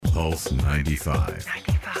Pulse 95.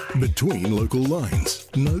 Between local lines,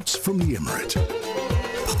 notes from the Emirate.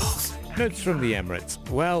 Notes from the Emirates.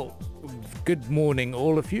 Well, good morning,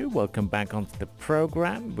 all of you. Welcome back onto the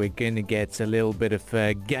program. We're going to get a little bit of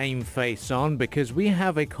game face on because we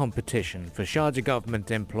have a competition for Sharjah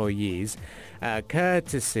government employees,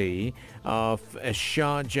 courtesy of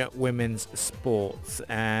Sharjah Women's Sports,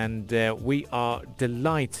 and we are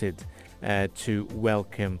delighted to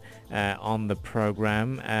welcome on the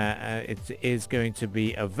program. It is going to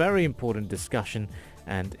be a very important discussion,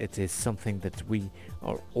 and it is something that we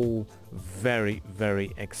are all very,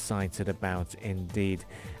 very excited about indeed.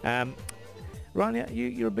 Rania,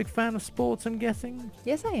 you're a big fan of sports, I'm guessing?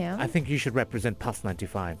 Yes, I am. I think you should represent Pulse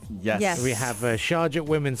 95. Yes. We have Sharjah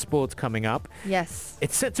Women's Sports coming up. Yes.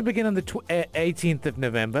 It's set to begin on the 18th of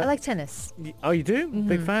November. I like tennis. Oh, you do?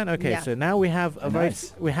 Big fan? Okay, Yeah. so now we have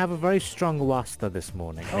a very strong wasta this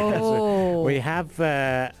morning. Oh. We have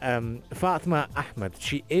Fatima Ahmed.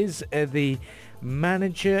 She is the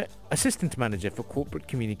assistant manager for corporate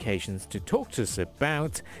communications, to talk to us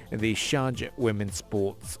about the Sharjah Women's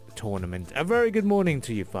Sports Tournament. A very good morning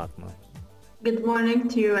to you, Fatima. Good morning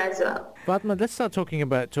to you as well. Fatima, let's start talking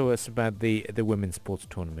to us about the women's sports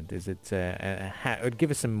tournament. Is it?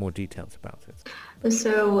 Give us some more details about it.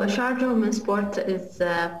 So Sharjah Women's Sport is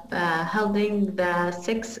holding the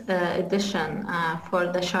sixth edition for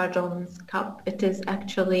the Sharjah Women's Cup. It is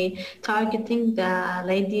actually targeting the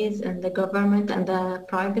ladies in the government and the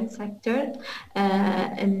private sector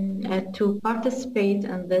to participate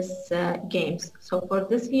in this games. So for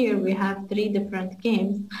this year, we have 3 different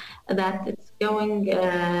games that it's going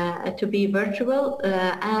to be virtual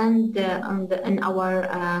and in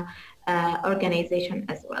our organization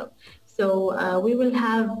as well. So we will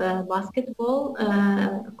have basketball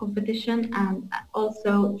competition and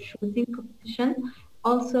also shooting competition.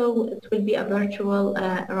 Also, it will be a virtual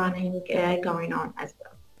running going on as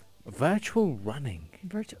well. Virtual running?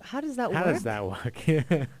 How does that work? How does that work?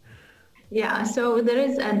 Yeah, so there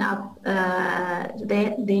is an app,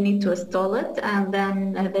 they need to install it, and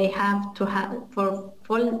then they have to have for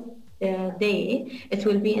full day. It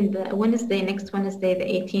will be in the next Wednesday, the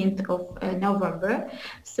 18th of November.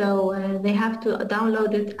 So they have to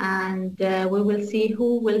download it, and we will see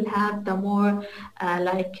who will have the more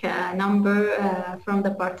number from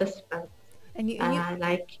the participants. And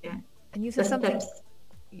you said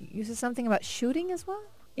something about shooting as well?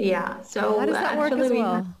 Yeah. So how does that work as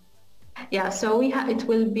well? Yeah, so it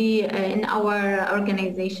will be in our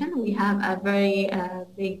organization. We have a very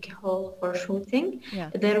big hall for shooting. Yeah.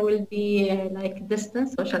 There will be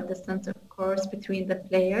social distance, of course, between the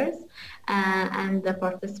players and the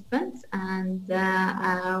participants. And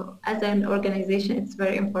as an organization, it's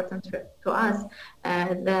very important to us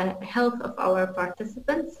the health of our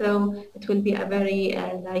participants. So it will be a very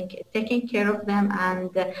taking care of them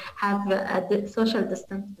and have a social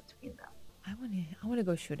distance between them. I want to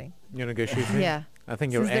go shooting. You want to go shooting? Yeah. I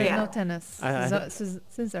think you're... Since there's no tennis. Since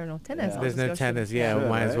there's no tennis, there's no tennis, shooting.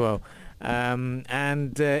 might as well.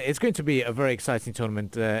 And it's going to be a very exciting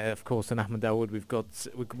tournament, of course. And Ahmed Dawood, we've got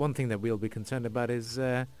one thing that we'll be concerned about is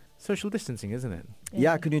social distancing, isn't it?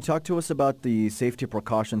 Yeah, can you talk to us about the safety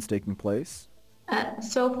precautions taking place?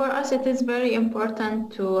 So for us, it is very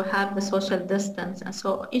important to have the social distance, and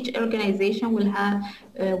so each organization will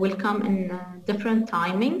come in different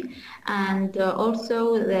timing, and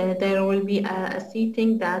also there will be a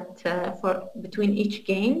seating that for between each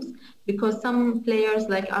games, because some players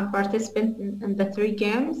are participant in the 3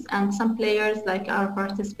 games, and some players are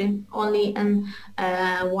participant only in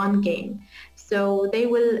 1 game. So they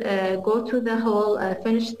will go to the hall,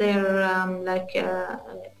 finish their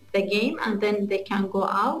the game, and then they can go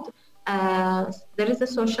out. There is a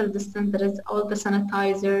social distance. There is all the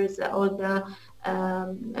sanitizers, all the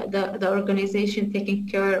organization taking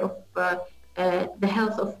care of the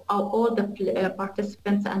health of all the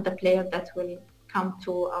participants and the players that will come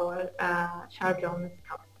to our Sharjah Women's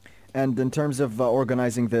Cup. And in terms of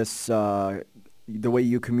organizing this, the way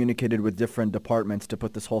you communicated with different departments to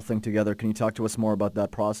put this whole thing together, can you talk to us more about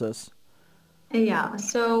that process? Yeah,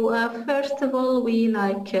 so first of all, we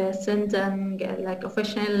send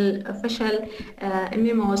official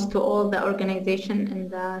memos to all the organization in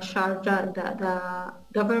the Sharjah, the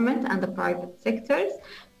government and the private sectors,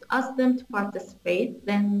 to ask them to participate.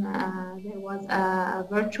 Then there was a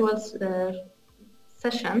virtual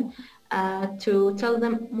session to tell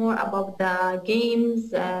them more about the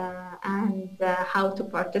games and how to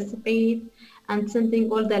participate, and sending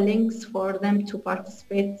all the links for them to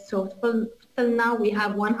participate. So till now we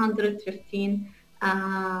have 115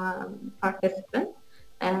 participants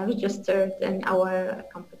registered in our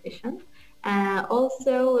competition.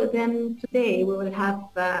 Also, then today we will have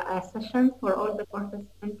a session for all the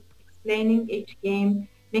participants explaining each game,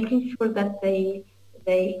 making sure that they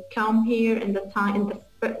come here in the time in the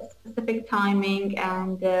specific timing,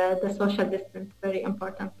 and the social distance very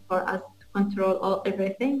important for us to control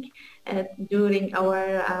everything during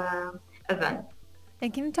our event.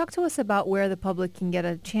 And can you talk to us about where the public can get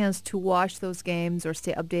a chance to watch those games or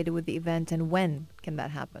stay updated with the event, and when can that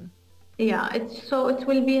happen? Yeah, it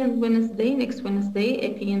will be on Wednesday, next Wednesday,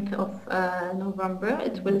 18th of November.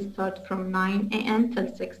 It will start from 9 a.m.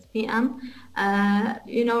 till 6 p.m.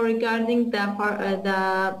 Regarding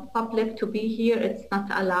the public to be here, it's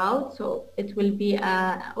not allowed. So it will be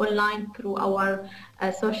online through our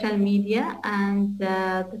social media and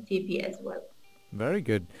the TV as well. Very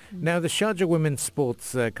good. Now, the Sharjah Women's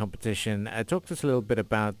Sports Competition, talk to us a little bit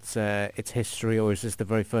about its history, or is this the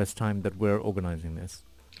very first time that we're organizing this?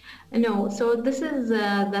 No, so this is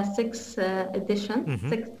the sixth edition.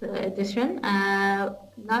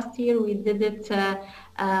 Last year we did it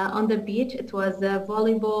on the beach. It was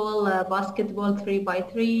volleyball, basketball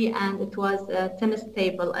 3x3, and it was tennis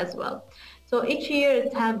table as well. So each year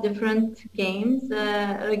it have different games.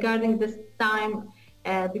 Regarding this time,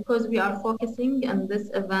 because we are focusing on this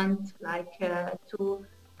event, to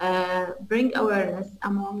bring awareness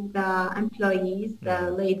among the employees,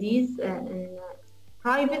 the ladies in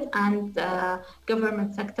private and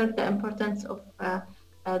government sector, the importance of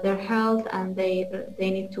their health, and they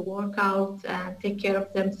need to work out and take care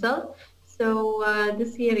of themselves. So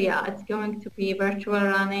this year, it's going to be virtual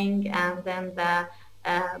running, and then the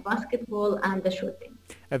basketball and the shooting.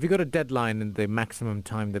 Have you got a deadline and the maximum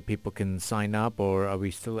time that people can sign up, or are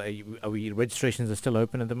we registrations are still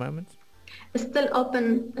open at the moment? It's still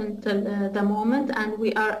open until the moment, and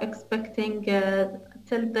we are expecting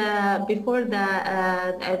before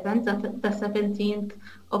the event, the 17th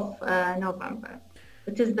of November.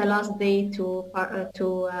 It is the last day to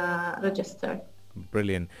register.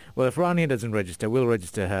 Brilliant. Well, if Rania doesn't register, we'll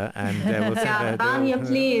register her, and we'll send her. Rania,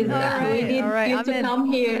 please. We need you to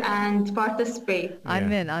come here and participate.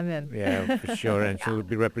 I'm in. Yeah, for sure. And she'll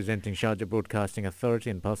be representing Sharjah Broadcasting Authority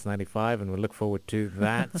and Pulse 95, and we'll look forward to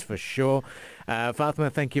that for sure. Fatima,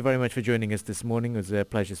 thank you very much for joining us this morning. It was a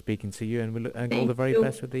pleasure speaking to you, and all the very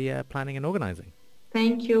best with the planning and organizing.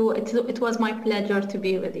 Thank you. It was my pleasure to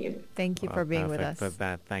be with you. Thank you for being with us. For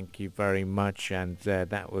that. Thank you very much. And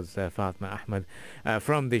that was Fatima Ahmed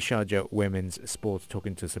from the Sharjah Women's Sports,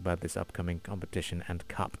 talking to us about this upcoming competition and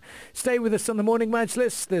cup. Stay with us on the Morning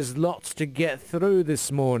Majlis. There's lots to get through this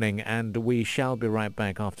morning, and we shall be right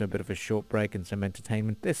back after a bit of a short break and some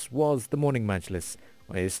entertainment. This was the Morning Majlis.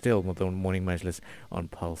 Well, it is still the Morning Majlis on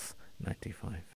Pulse 95.